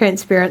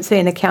transparency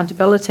and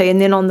accountability,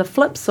 and then on the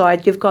flip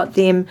side, you've got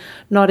them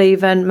not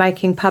even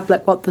making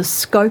public what the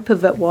scope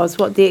of it was,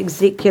 what the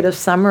executive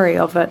summary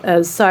of it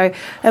is. So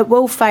it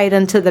will fade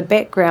into the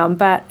background,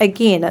 but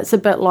again, it's a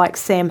bit like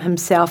Sam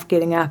himself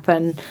getting up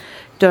and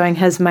doing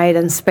his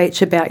maiden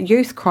speech about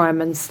youth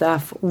crime and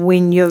stuff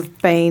when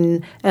you've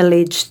been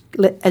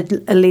allegedly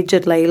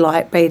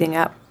beating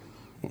up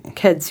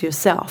kids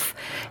yourself.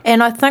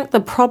 And I think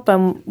the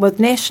problem with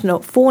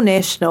National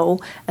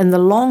in the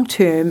long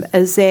term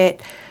is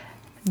that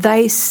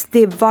their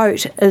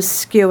vote is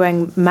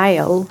skewing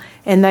male,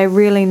 and they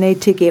really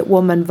need to get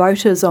women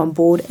voters on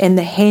board, and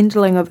the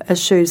handling of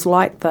issues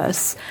like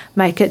this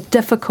make it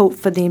difficult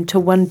for them to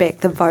win back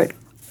the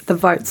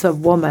votes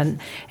of women.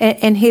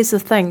 And here's the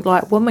thing,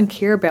 women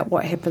care about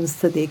what happens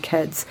to their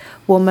kids.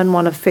 Women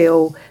want to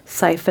feel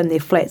safe in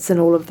their flats and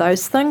all of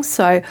those things.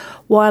 So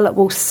while it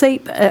will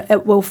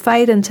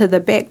fade into the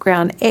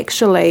background,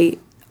 actually,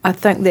 I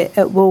think that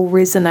it will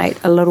resonate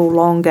a little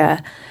longer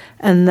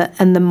in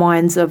the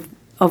minds of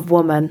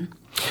women.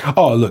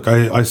 Oh, look,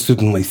 I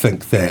certainly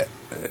think that,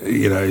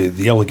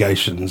 the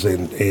allegations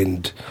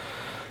and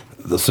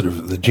the sort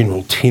of the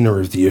general tenor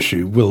of the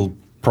issue will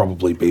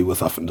probably be with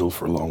Uffindell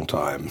for a long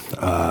time,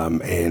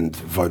 and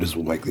voters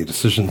will make their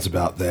decisions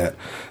about that,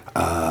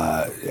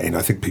 and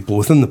I think people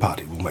within the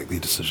party will make their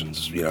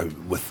decisions,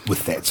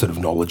 with that sort of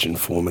knowledge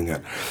informing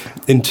it.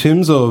 In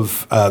terms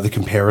of the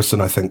comparison,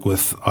 I think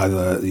with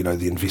either,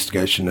 the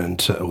investigation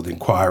or the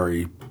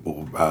inquiry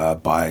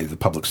by the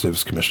Public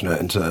Service Commissioner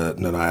into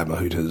Nanaia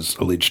Mahuta's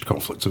alleged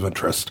conflicts of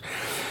interest,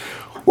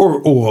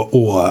 or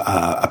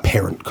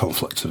apparent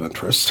conflicts of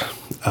interest,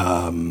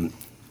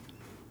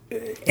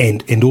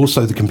 and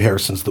also the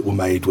comparisons that were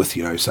made with,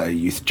 say,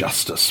 youth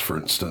justice, for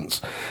instance.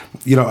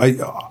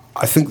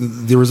 I think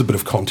there is a bit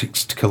of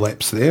context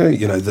collapse there.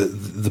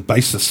 The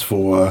basis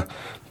for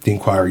the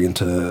inquiry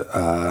into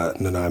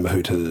Nanaia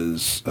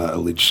Mahuta's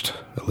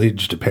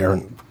alleged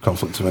apparent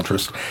conflicts of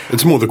interest.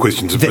 It's more the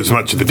questions of as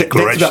much of the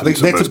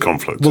declarations of those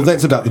conflicts. Well,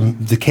 that's about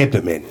the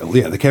Cabinet Manual.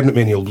 Yeah, the Cabinet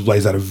Manual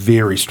lays out a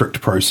very strict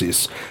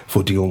process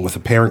for dealing with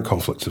apparent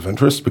conflicts of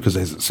interest because,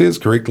 as it says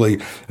correctly,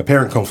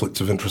 apparent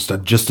conflicts of interest are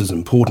just as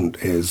important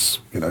as,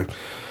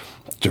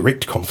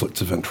 direct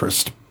conflicts of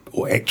interest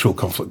or actual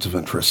conflicts of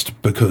interest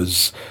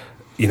because...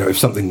 if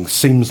something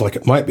seems like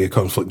it might be a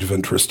conflict of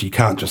interest, you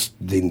can't just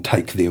then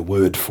take their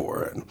word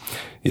for it.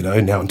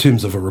 Now in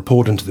terms of a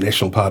report into the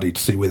National Party to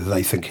see whether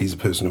they think he's a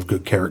person of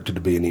good character to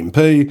be an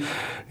MP,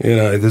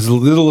 there's a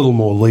little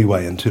more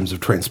leeway in terms of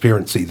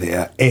transparency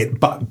there,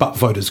 but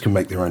voters can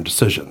make their own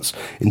decisions.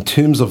 In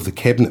terms of the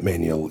Cabinet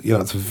Manual,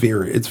 it's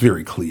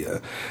very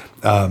clear.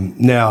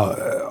 Now,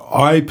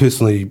 I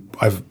personally,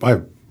 I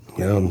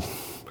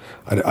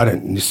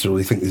don't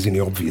necessarily think there's any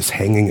obvious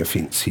hanging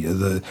offence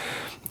here.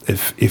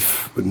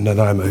 If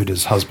Nanaia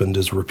Mahuta's husband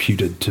is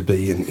reputed to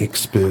be an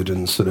expert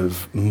in sort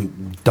of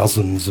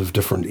dozens of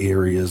different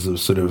areas of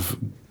sort of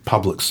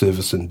public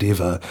service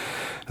endeavour,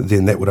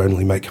 then that would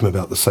only make him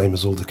about the same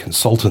as all the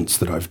consultants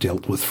that I've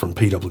dealt with from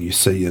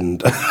PwC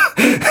and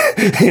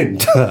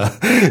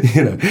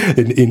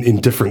in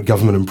different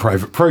government and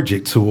private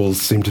projects who all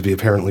seem to be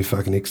apparently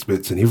fucking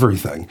experts in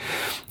everything.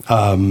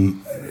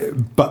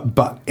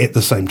 But at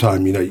the same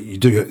time, you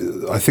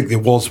do. I think there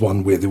was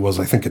one where there was,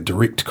 I think, a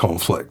direct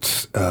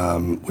conflict,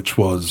 which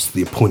was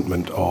the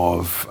appointment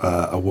of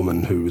a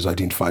woman who was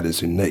identified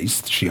as her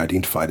niece. She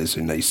identified as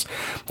her niece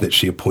that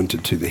she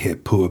appointed to the He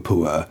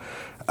Puapua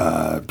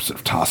sort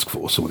of task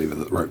force or whatever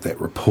that wrote that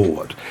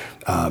report,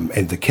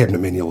 and the Cabinet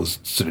Manual is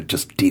sort of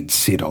just dead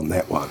set on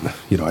that one.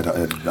 I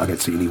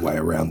don't see any way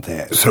around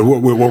that. So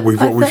what we've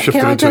shifted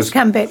can I into just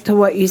come back to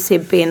what you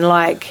said, Ben?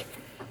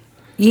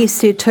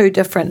 Yes, they're two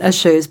different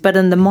issues, but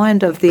in the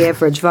mind of the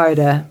average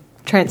voter,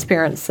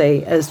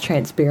 transparency is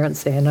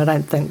transparency, and I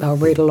don't think they'll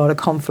read a lot of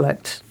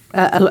conflict,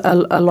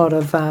 a lot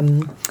of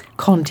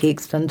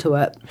context into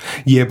it.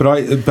 Yeah, but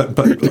I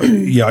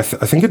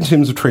think in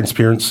terms of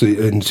transparency,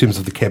 in terms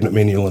of the Cabinet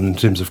Manual and in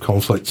terms of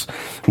conflicts,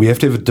 we have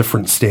to have a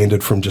different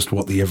standard from just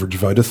what the average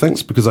voter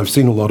thinks, because I've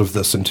seen a lot of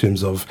this in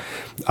terms of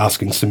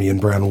asking Simeon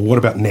Brown, well, what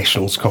about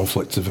Nationals'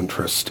 conflicts of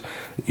interest,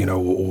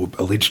 or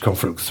alleged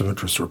conflicts of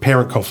interest or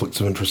apparent conflicts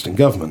of interest in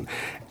government?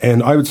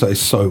 And I would say,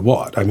 so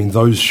what? I mean,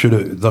 those should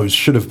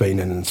have been,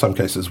 and in some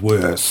cases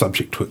were,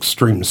 subject to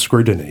extreme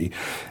scrutiny,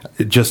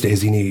 just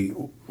as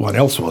anyone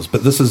else was.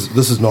 But this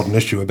is not an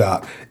issue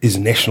about is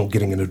National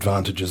getting an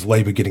advantage, is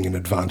Labour getting an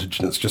advantage,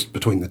 and it's just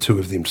between the two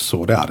of them to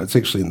sort out. It's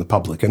actually in the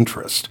public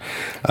interest.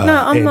 No,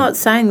 I'm not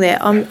saying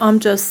that.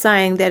 I'm just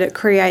saying that it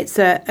creates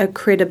a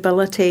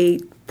credibility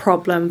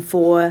problem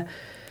for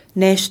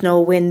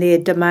National when they're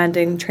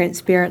demanding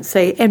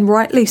transparency, and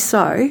rightly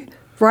so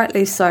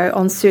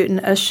on certain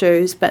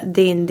issues, but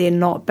then they're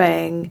not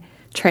being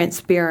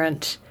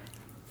transparent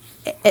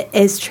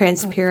as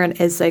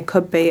they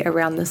could be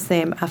around the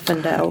Sam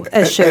Uffindale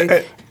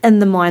issue in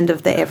the mind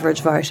of the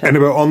average voter. And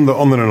about on the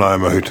Nanaia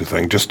Mahuta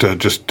thing, just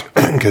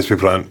in case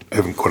people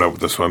haven't caught up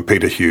with this one,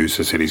 Peter Hughes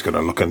has said he's going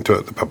to look into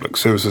it, the Public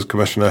Services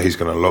Commissioner. He's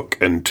going to look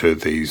into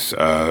these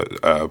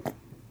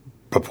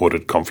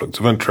purported conflicts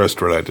of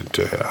interest related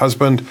to her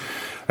husband,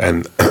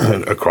 and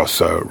across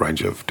a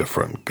range of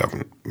different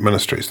government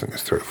ministries. I think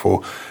there's 3 or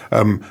 4.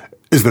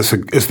 Is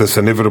this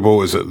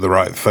inevitable? Is it the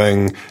right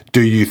thing?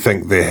 Do you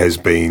think there has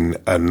been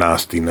a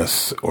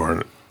nastiness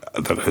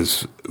that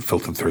has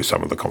filtered through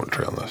some of the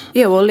commentary on this?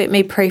 Yeah, well, let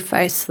me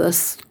preface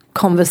this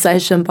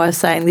conversation by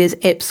saying there's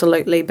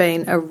absolutely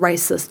been a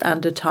racist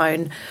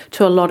undertone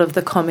to a lot of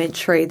the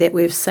commentary that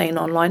we've seen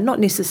online, not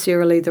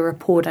necessarily the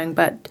reporting,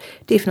 but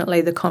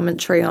definitely the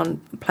commentary on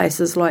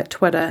places like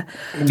Twitter.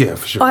 Yeah,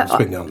 for sure. It's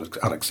been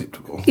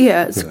unacceptable.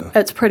 Yeah,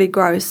 it's pretty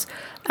gross.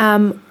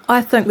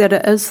 I think that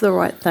it is the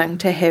right thing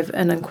to have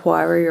an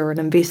inquiry or an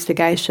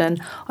investigation.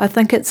 I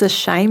think it's a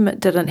shame it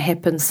didn't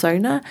happen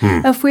sooner.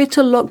 If we're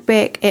to look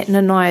back at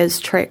Nanaia's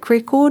track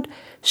record,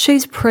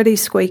 she's pretty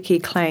squeaky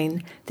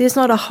clean. There's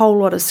not a whole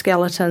lot of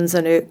skeletons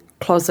in her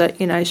closet.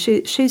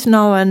 She's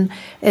known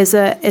as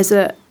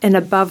an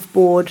above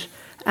board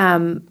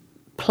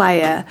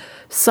player.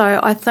 So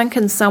I think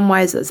in some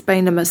ways it's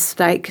been a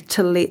mistake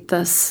to let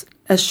this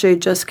issue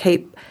just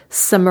keep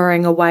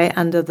simmering away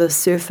under the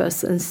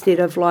surface instead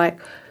of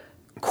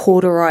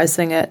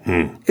cauterising it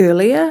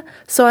earlier.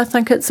 So I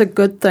think it's a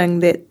good thing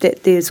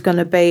that there's going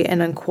to be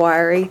an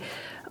inquiry.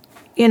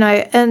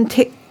 And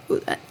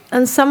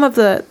some of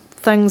the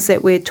things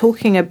that we're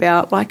talking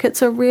about,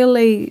 it's a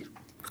really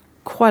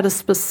quite a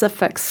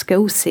specific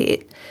skill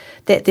set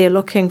that they're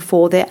looking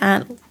for that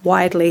aren't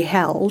widely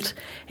held,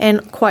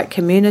 and quite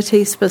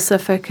community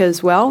specific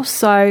as well.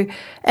 So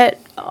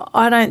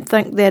I don't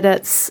think that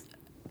it's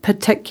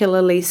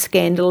particularly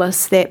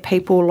scandalous that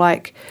people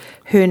like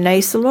her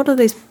niece, a lot of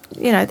these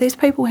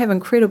people have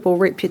incredible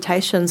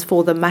reputations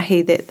for the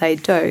mahi that they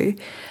do,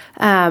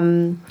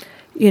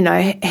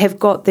 have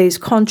got these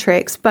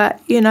contracts.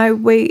 But,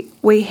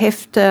 we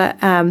have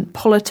to,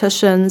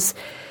 politicians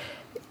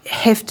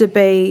have to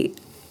be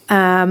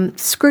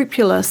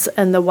scrupulous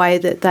in the way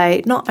that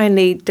they not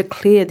only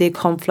declare their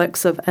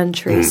conflicts of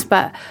interest,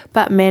 but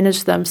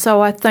manage them.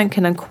 So I think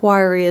an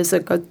inquiry is a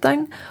good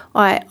thing.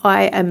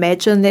 I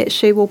imagine that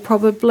she will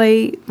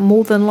probably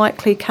more than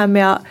likely come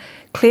out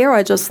clear.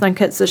 I just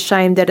think it's a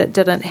shame that it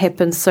didn't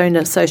happen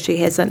sooner, so she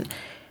hasn't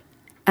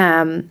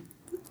had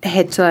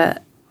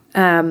to...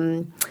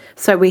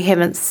 so we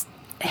haven't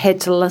had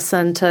to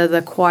listen to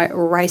the quite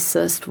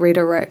racist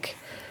rhetoric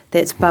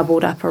that's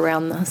bubbled up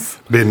around this.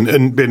 Ben,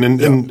 in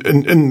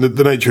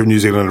the nature of New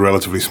Zealand, a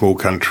relatively small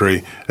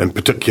country, in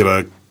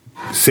particular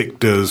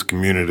sectors,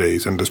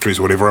 communities,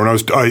 industries, whatever.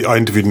 I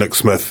interviewed Nick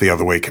Smith the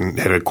other week and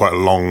had quite a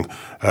long,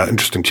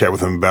 interesting chat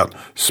with him about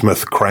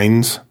Smith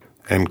Cranes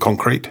and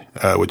Concrete,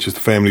 which is the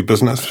family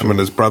business, him and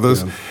his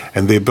brothers,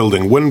 and they're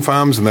building wind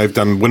farms, and they've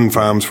done wind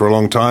farms for a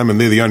long time,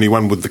 and they're the only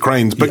one with the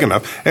cranes big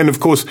enough. And of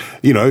course,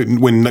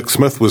 when Nick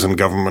Smith was in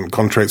government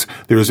contracts,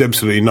 there is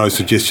absolutely no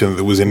suggestion that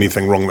there was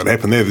anything wrong that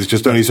happened there. There's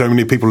just only so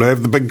many people who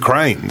have the big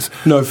cranes.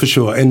 No, for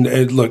sure.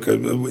 And look,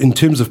 in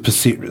terms of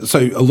perception,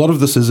 so a lot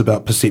of this is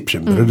about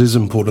perception, but it is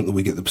important that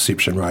we get the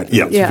perception right.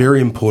 Yeah. It's very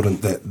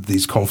important that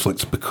these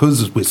conflicts,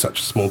 because we're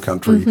such a small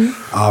country,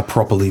 are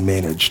properly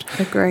managed.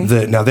 Agree.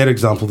 Now, that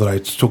example that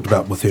I talked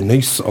about with her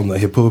niece on the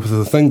He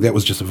Puapua thing, that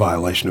was just a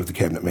violation of the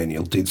Cabinet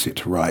Manual, dead set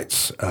to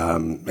rights,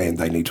 and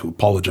they need to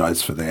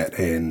apologise for that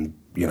and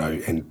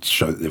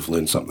show that they've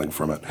learned something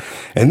from it.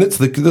 And this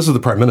is the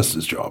Prime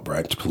Minister's job,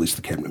 right, to police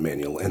the Cabinet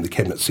Manual, and the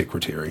Cabinet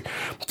Secretary.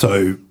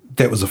 So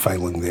that was a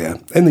failing there.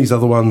 And these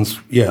other ones,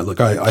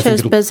 I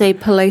think she's busy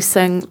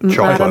policing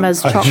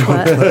Marama's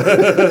chocolate.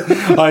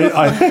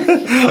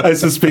 I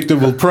suspect it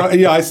will.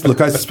 I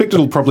suspect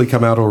it'll probably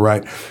come out all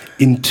right.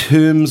 in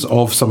terms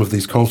of some of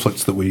these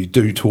conflicts that we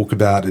do talk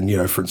about, and,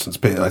 for instance,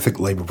 I think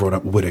Labour brought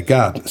up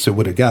Sir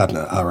Witta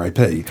Gardner, RAP.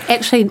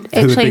 Actually,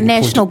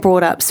 National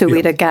brought up Sir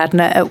Witta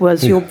Gardner. It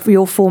was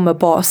your former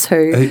boss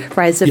who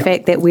raised the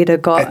fact that Witta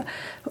got...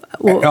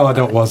 I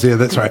know it was. Yeah,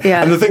 that's right.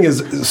 Yeah. And the thing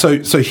is, so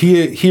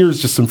here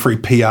is just some free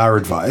PR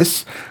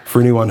advice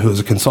for anyone who has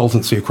a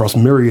consultancy across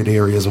myriad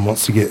areas and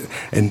wants to get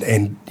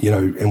and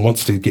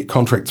wants to get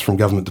contracts from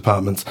government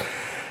departments.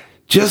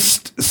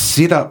 Just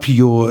set up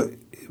your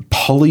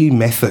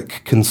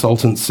polymathic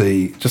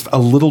consultancy just a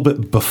little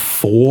bit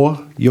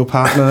before your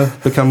partner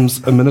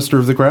becomes a Minister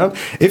of the Crown.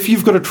 If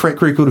you've got a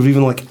track record of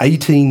even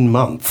 18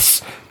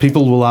 months,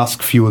 people will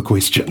ask fewer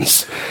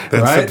questions.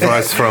 That's right?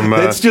 advice from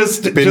that's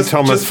just Ben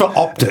Thomas just for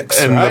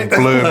optics. And right? the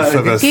blurb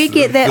for this. Do you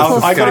get that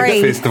for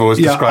free? Festival was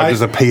described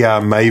as a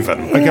PR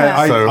maven.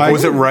 Okay,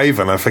 was it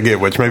Raven? I forget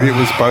which. Maybe it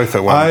was both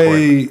at one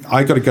point.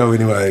 I got to go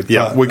anyway.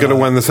 Yeah, we're going to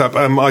wind this up.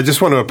 I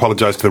just want to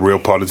apologise to the Real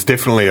Pod. It's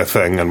definitely a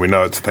thing, and we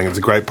know it's a thing. It's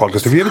a great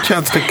podcast. Have you had a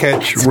chance to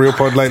catch Real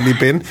Pod lately,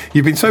 Ben?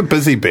 You've been so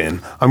busy,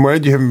 Ben. I'm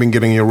worried you haven't been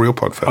getting your Real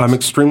Pod fix. I'm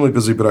extremely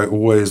busy, but I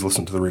always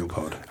listen to the Real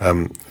Pod.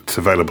 It's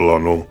available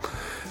on all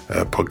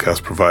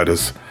podcast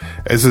providers,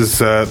 as is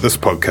this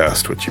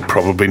podcast, which you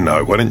probably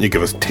know. Why don't you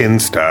give us 10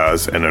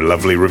 stars and a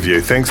lovely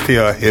review? Thanks to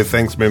our here,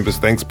 thanks members,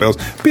 thanks bells.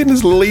 Ben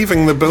is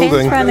leaving the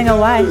building. Ben's running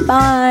away.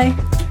 Bye.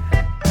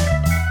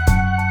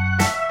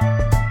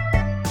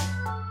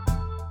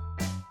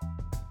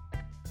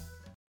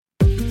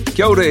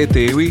 Kia ora e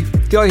te iwi,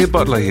 Te Aihe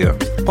Butler here,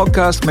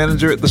 podcast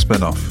manager at The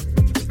Spinoff.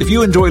 If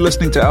you enjoy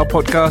listening to our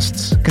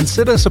podcasts,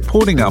 consider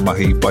supporting our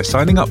mahi by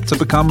signing up to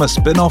become a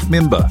Spinoff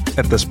member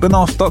at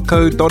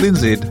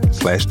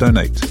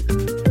thespinoff.co.nz/donate.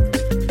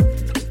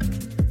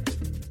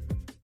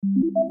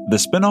 The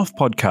Spinoff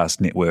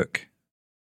Podcast Network.